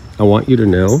hear, I want you to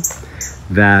know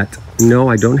that no,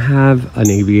 I don't have an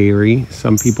aviary.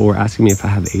 Some people were asking me if I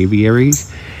have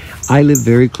aviaries. I live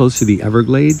very close to the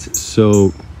Everglades,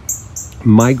 so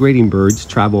migrating birds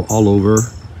travel all over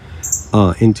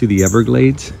into the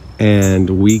Everglades, and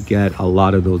we get a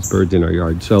lot of those birds in our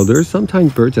yard. So there's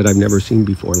sometimes birds that I've never seen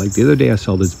before. Like the other day I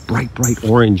saw this bright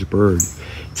orange bird,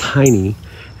 tiny,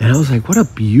 and I was like, what a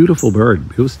beautiful bird.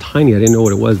 It was tiny, I didn't know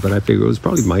what it was, but I figured it was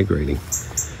probably migrating.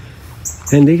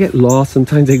 And they get lost,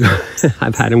 sometimes they go,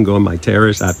 I've had them go on my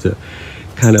terrace. I have to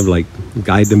kind of like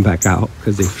guide them back out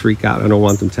because they freak out. I don't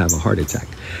want them to have a heart attack.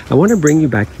 I want to bring you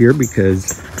back here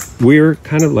because we're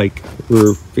kind of like,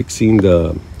 we're fixing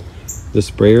the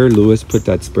sprayer. Lewis put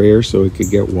that sprayer so it could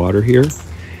get water here.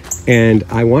 And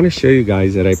I want to show you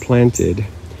guys that I planted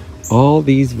all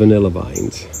these vanilla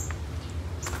vines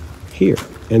here.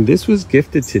 And this was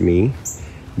gifted to me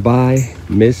by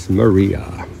Miss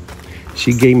Maria.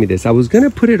 She gave me this. I was going to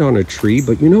put it on a tree,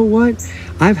 but you know what?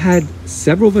 I've had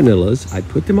several vanillas. I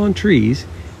put them on trees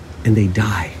and they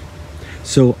die.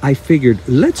 So I figured,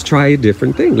 let's try a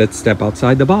different thing. Let's step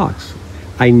outside the box.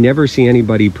 I never see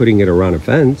anybody putting it around a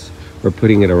fence or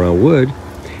putting it around wood.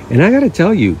 And I got to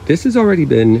tell you, this has already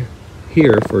been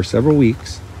here for several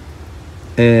weeks.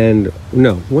 And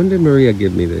no, when did Maria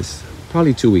give me this?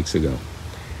 Probably 2 weeks ago.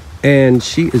 And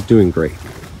she is doing great.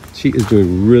 She is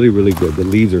doing really, really good. The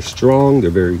leaves are strong. They're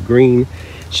very green.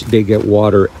 They get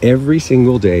water every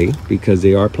single day because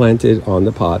they are planted on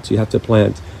the pots. You have to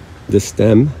plant the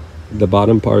stem, the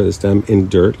bottom part of the stem, in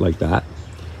dirt like that.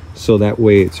 So that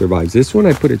way it survives. This one,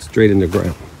 I put it straight in the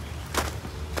ground.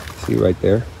 See right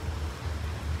there?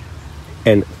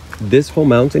 And this whole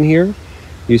mountain here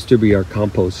used to be our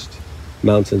compost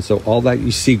mountain. So all that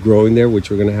you see growing there,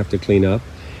 which we're going to have to clean up,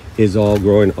 is all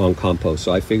growing on compost.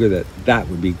 So I figure that that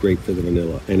would be great for the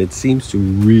vanilla, and it seems to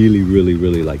really, really,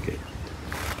 really like it.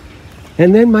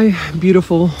 And then my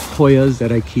beautiful Hoyas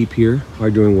that I keep here are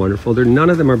doing wonderful. None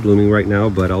of them are blooming right now,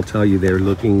 but I'll tell you, they're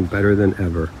looking better than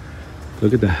ever.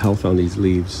 Look at the health on these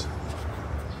leaves.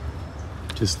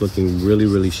 Just looking really,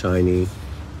 really shiny,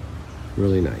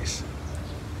 really nice.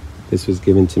 This was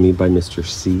given to me by Mr.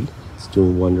 C. It's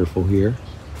doing wonderful here.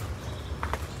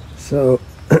 So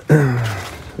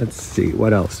let's see,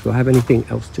 what else? Do I have anything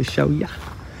else to show ya?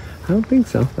 I don't think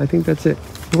so. I think that's it.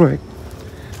 All right.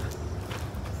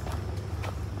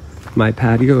 My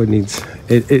patio needs,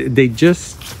 they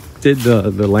just did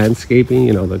the landscaping,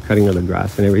 you know, the cutting of the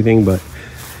grass and everything, but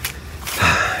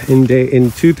in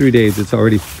 2-3 days, it's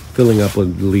already filling up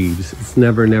with leaves. It's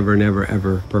never,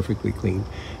 ever perfectly clean.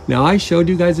 Now, I showed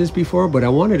you guys this before, but I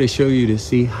wanted to show you to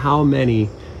see how many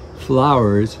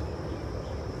flowers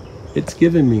it's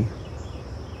given me.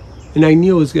 And I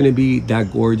knew it was going to be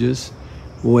that gorgeous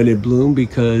when it bloomed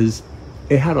because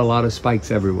it had a lot of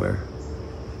spikes everywhere.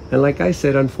 And like I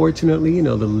said, unfortunately, you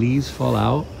know, the leaves fall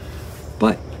out.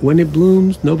 But when it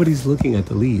blooms, nobody's looking at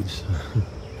the leaves.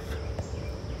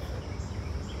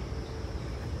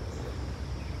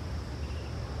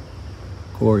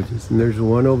 Gorgeous. And there's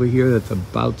one over here that's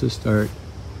about to start.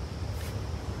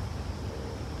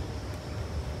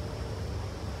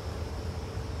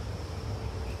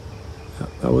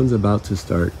 That one's about to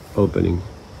start opening.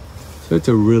 So it's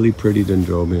a really pretty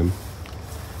dendrobium.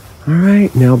 All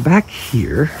right, now back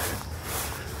here,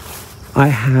 I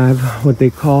have what they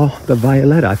call the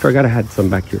violetta. I forgot I had some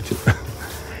back here too.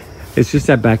 It's just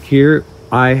that back here,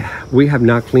 we have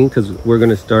not cleaned because we're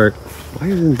gonna start. Why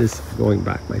isn't this going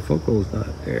back? My focal is not,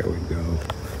 there we go.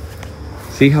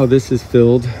 See how this is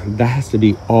filled? That has to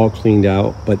be all cleaned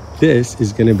out, but this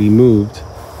is gonna be moved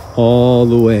all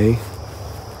the way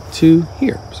to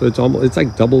here. So it's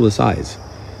like double the size.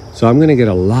 So I'm gonna get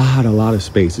a lot of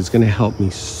space. It's gonna help me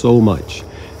so much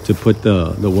to put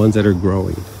the ones that are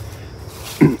growing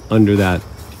under that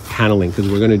paneling, because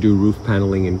we're gonna do roof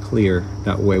paneling and clear.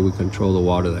 That way we control the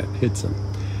water that hits them.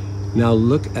 Now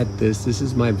look at this. This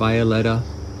is my violetta.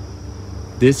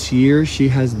 This year she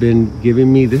has been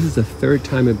giving me, this is the 3rd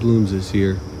time it blooms this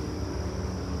year.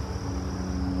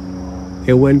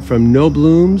 It went from no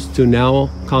blooms to now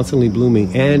constantly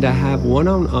blooming. And I have one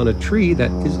on a tree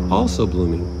that is also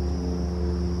blooming.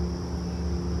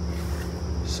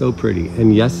 So pretty.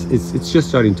 And yes, it's just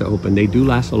starting to open. They do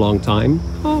last a long time.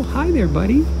 Oh, hi there,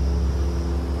 buddy.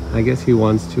 I guess he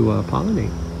wants to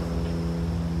pollinate.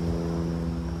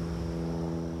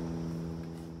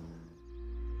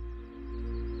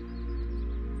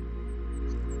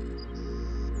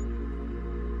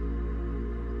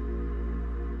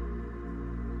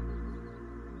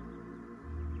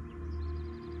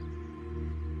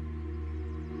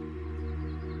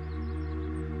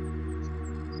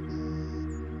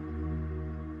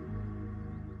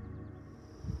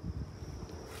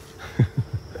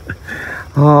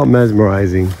 Oh,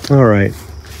 mesmerizing. All right.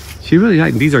 She really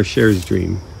liked, these are Cher's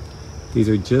Dream. These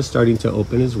are just starting to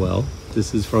open as well.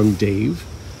 This is from Dave.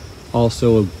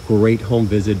 Also a great home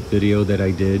visit video that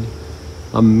I did.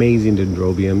 Amazing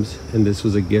Dendrobiums. And this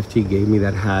was a gift he gave me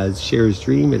that has Cher's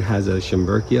Dream. It has a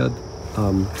Schimbergia.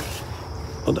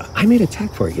 I made a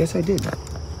tag for it. Yes, I did.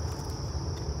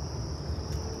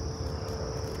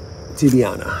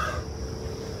 Tibiana.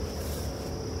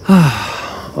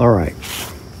 All right.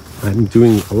 I'm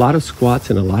doing a lot of squats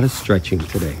and a lot of stretching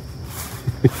today.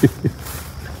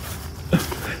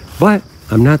 But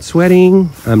I'm not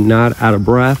sweating. I'm not out of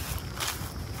breath.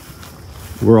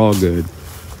 We're all good.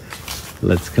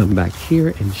 Let's come back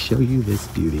here and show you this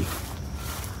beauty.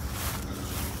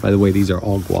 By the way, these are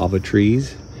all guava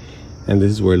trees. And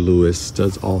this is where Lewis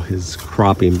does all his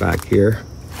cropping back here.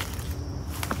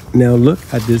 Now look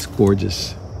at this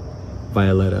gorgeous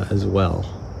Violetta as well.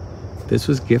 This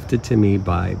was gifted to me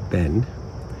by Ben.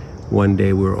 One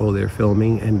day we were over there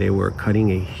filming and they were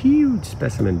cutting a huge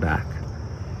specimen back.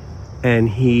 And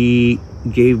he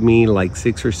gave me like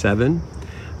 6 or 7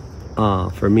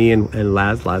 for me and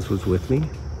Laz. Laz was with me.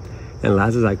 And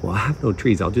Laz is like, well, I have no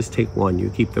trees. I'll just take one. You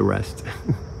keep the rest.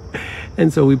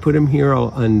 And so we put them here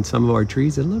on some of our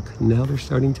trees. And look, now they're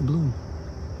starting to bloom.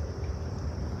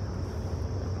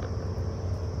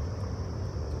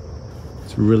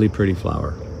 It's a really pretty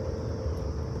flower.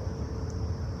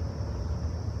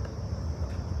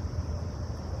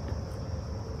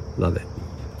 Love it.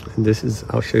 And this is,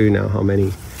 I'll show you now how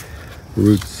many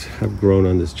roots have grown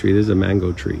on this tree. This is a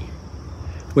mango tree,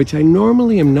 which I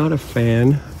normally am not a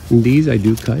fan. And these I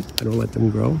do cut. I don't let them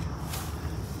grow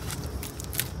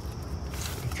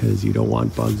because you don't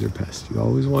want bugs or pests. You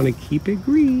always want to keep it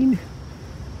green.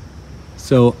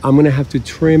 So I'm going to have to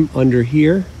trim under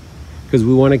here because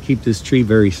we want to keep this tree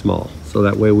very small. So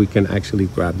that way we can actually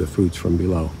grab the fruits from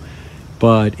below.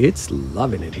 But it's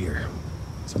loving it here.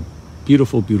 It's a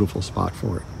beautiful, beautiful spot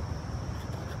for it.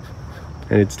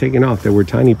 And it's taken off. There were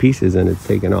tiny pieces and it's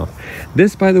taken off.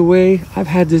 This, by the way, I've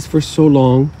had this for so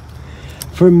long.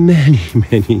 For many,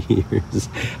 many years.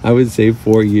 I would say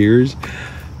 4 years.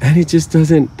 And it just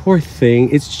doesn't, poor thing.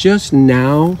 It's just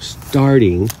now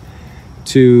starting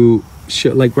to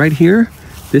show, like right here.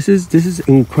 This is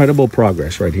incredible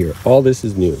progress right here. All this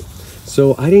is new.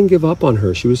 So I didn't give up on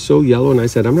her. She was so yellow and I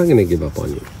said, I'm not gonna give up on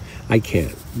you. I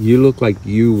can't. You look like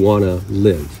you wanna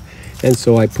live. And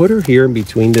so I put her here in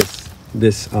between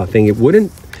this thing. It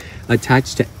wouldn't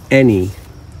attach to any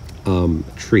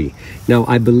tree. Now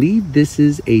I believe this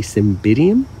is a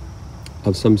cymbidium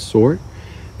of some sort.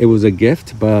 It was a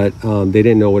gift, but they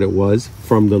didn't know what it was.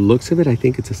 From the looks of it, I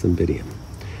think it's a cymbidium.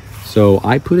 So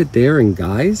I put it there, and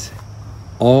guys,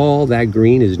 all that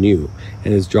green is new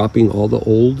and it's dropping all the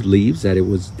old leaves that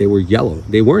they were yellow.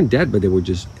 They weren't dead, but they were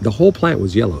just, the whole plant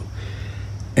was yellow.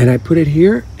 And I put it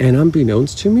here, and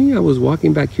unbeknownst to me, I was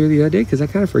walking back here the other day because I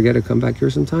kind of forget to come back here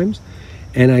sometimes.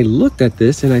 And I looked at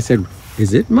this and I said,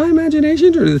 is it my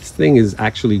imagination or this thing is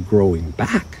actually growing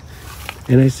back?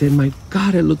 And I said, my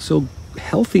God, it looks so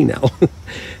healthy now.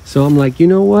 So I'm like, you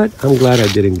know what? I'm glad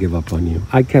I didn't give up on you.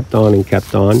 I kept on and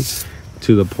kept on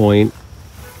to the point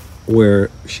where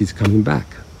she's coming back.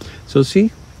 So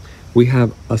see, we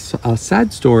have a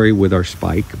sad story with our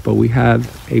spike, but we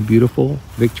have a beautiful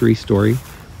victory story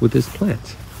with this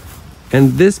plant.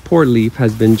 And this poor leaf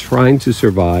has been trying to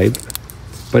survive,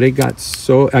 but it got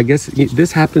so, I guess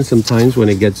this happens sometimes when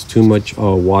it gets too much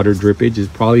water drippage.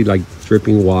 It's probably like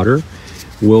dripping water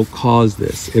will cause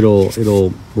this.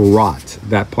 It'll rot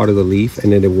that part of the leaf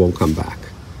and then it won't come back.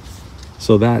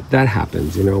 So that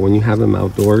happens, you know, when you have them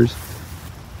outdoors.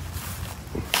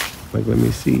 Like, let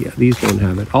me see. Yeah, these don't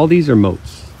have it. All these are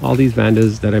motes. All these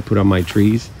vandas that I put on my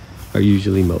trees are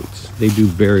usually motes. They do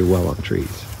very well on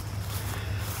trees.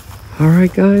 All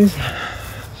right, guys.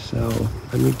 So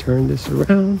let me turn this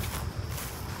around.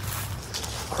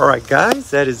 All right,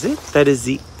 guys, that is it. That is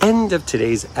the end of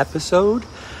today's episode.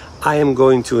 I am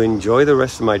going to enjoy the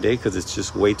rest of my day because it's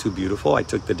just way too beautiful. I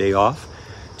took the day off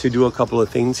to do a couple of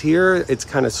things here. It's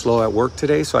kind of slow at work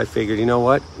today, so I figured, you know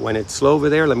what? When it's slow over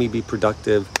there, let me be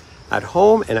productive at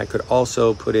home, and I could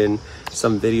also put in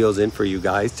some videos in for you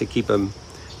guys to keep them,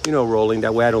 you know, rolling.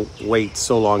 That way I don't wait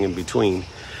so long in between.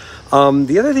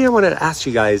 The other thing I wanted to ask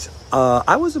you guys,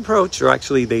 I was approached, or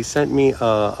actually they sent me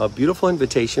a beautiful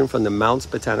invitation from the Motes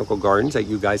Botanical Gardens that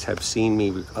you guys have seen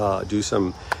me do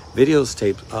some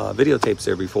videotapes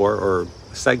there before, or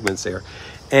segments there.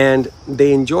 And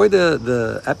they enjoy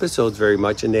the episodes very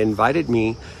much, and they invited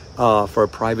me for a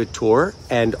private tour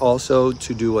and also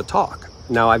to do a talk.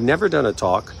 Now, I've never done a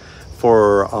talk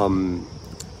for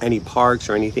any parks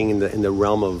or anything in the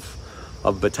realm of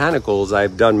botanicals.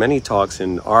 I've done many talks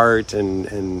in art and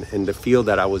in the field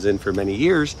that I was in for many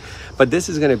years, but this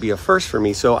is going to be a first for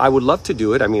me. So I would love to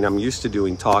do it. I mean, I'm used to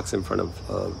doing talks in front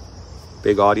of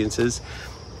big audiences.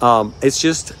 It's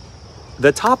just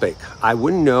the topic. I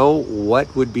wouldn't know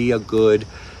what would be a good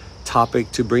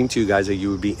topic to bring to you guys that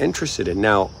you would be interested in.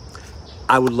 Now,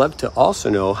 I would love to also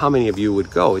know how many of you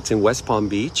would go. It's in West Palm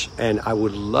Beach, and I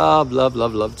would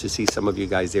love to see some of you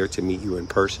guys there, to meet you in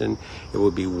person. It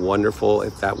would be wonderful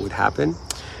if that would happen.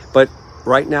 But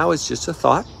right now, it's just a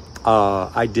thought.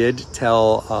 I did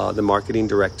tell the marketing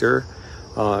director,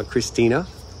 Christina,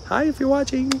 hi if you're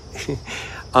watching,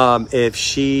 if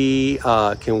she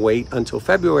can wait until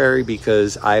February,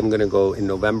 because I'm going to go in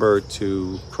November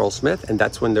to Krull-Smith, and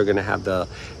that's when they're going to have the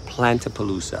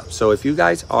Plantapalooza. So if you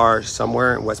guys are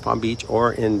somewhere in West Palm Beach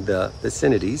or in the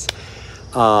vicinities,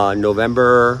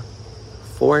 November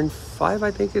 4 and 5,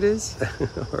 I think it is,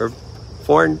 or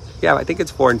 4 and, yeah, I think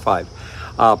it's 4 and 5.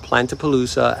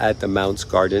 Plantapalooza at the Motes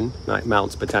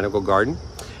Botanical Garden.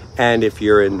 And if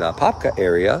you're in the Apopka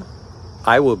area,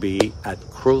 I will be at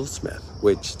Krull-Smith,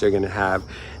 which they're going to have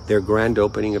their grand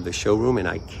opening of the showroom, and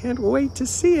I can't wait to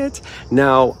see it.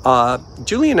 Now,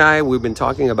 Julie and I, we've been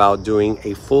talking about doing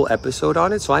a full episode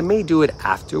on it, so I may do it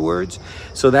afterwards,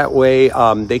 so that way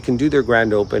they can do their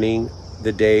grand opening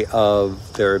the day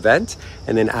of their event,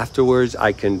 and then afterwards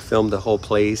I can film the whole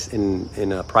place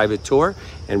in a private tour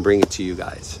and bring it to you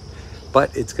guys.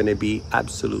 But it's going to be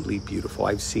absolutely beautiful.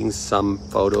 I've seen some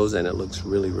photos and it looks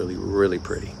really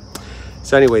pretty.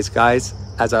 So anyways, guys,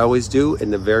 as I always do, in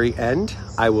the very end,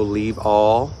 I will leave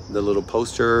all the little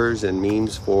posters and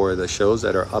memes for the shows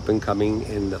that are up and coming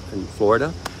in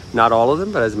Florida. Not all of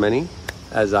them, but as many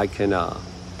as I can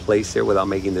place there without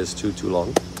making this too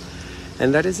long.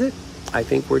 And that is it. I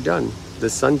think we're done. The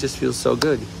sun just feels so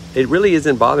good. It really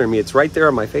isn't bothering me. It's right there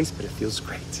on my face, but it feels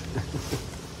great.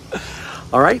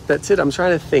 All right, that's it. I'm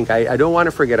trying to think. I don't want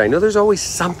to forget. I know there's always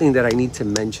something that I need to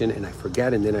mention and I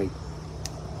forget, and then I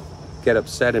get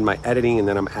upset in my editing, and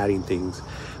then I'm adding things.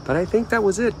 But I think that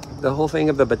was it. The whole thing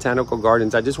of the botanical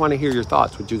gardens. I just want to hear your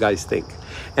thoughts, what you guys think.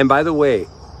 And by the way,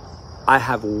 I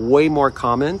have way more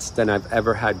comments than I've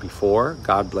ever had before.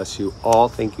 God bless you all.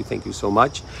 Thank you so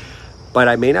much. But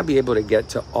I may not be able to get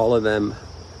to all of them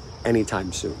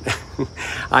anytime soon.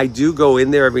 I do go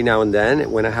in there every now and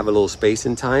then when I have a little space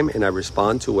and time, and I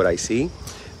respond to what I see,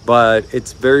 but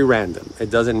it's very random.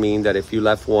 It doesn't mean that if you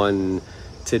left one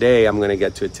today, I'm going to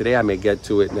get to it today. I may get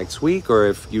to it next week, or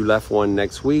if you left one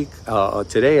next week,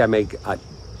 today, I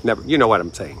never, you know what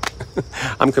I'm saying.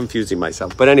 I'm confusing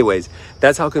myself. But anyways,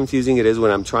 that's how confusing it is when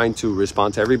I'm trying to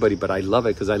respond to everybody. But I love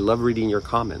it because I love reading your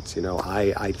comments. You know,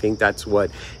 I think that's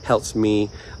what helps me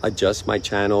adjust my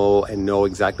channel and know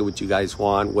exactly what you guys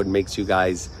want, what makes you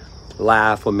guys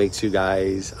laugh, what makes you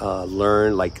guys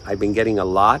learn. Like, I've been getting a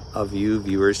lot of you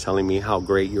viewers telling me how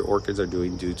great your orchids are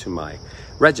doing due to my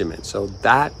regimen. So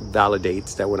that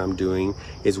validates that what I'm doing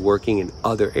is working in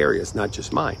other areas, not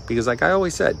just mine. Because like I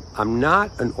always said, I'm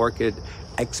not an orchid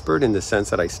expert in the sense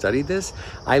that I studied this.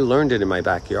 I learned it in my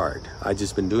backyard. I've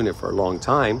just been doing it for a long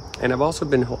time. And I've also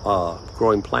been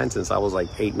growing plants since I was like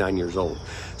 8-9 years old.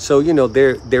 So, you know,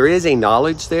 there is a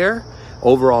knowledge there,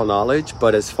 overall knowledge,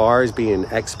 but as far as being an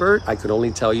expert, I could only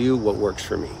tell you what works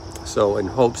for me. So in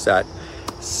hopes that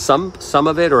some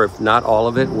of it, or if not all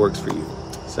of it, works for you.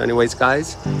 So anyways,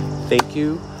 guys, thank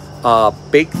you.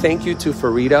 Big thank you to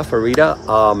Farida.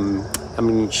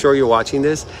 I'm sure you're watching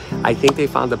this. I think they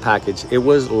found the package. It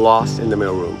was lost in the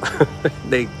mailroom.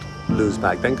 They lose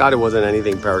back. Thank God it wasn't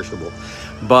anything perishable.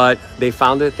 But they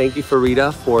found it. Thank you,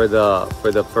 Farida, for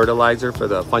the fertilizer, for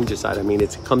the fungicide. I mean,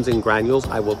 it comes in granules.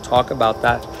 I will talk about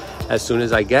that as soon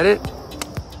as I get it.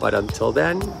 But until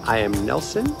then, I am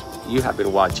Nelson. You have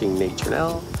been watching Nature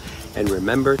Nell. And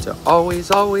remember to always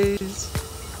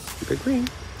keep it green.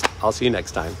 I'll see you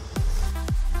next time.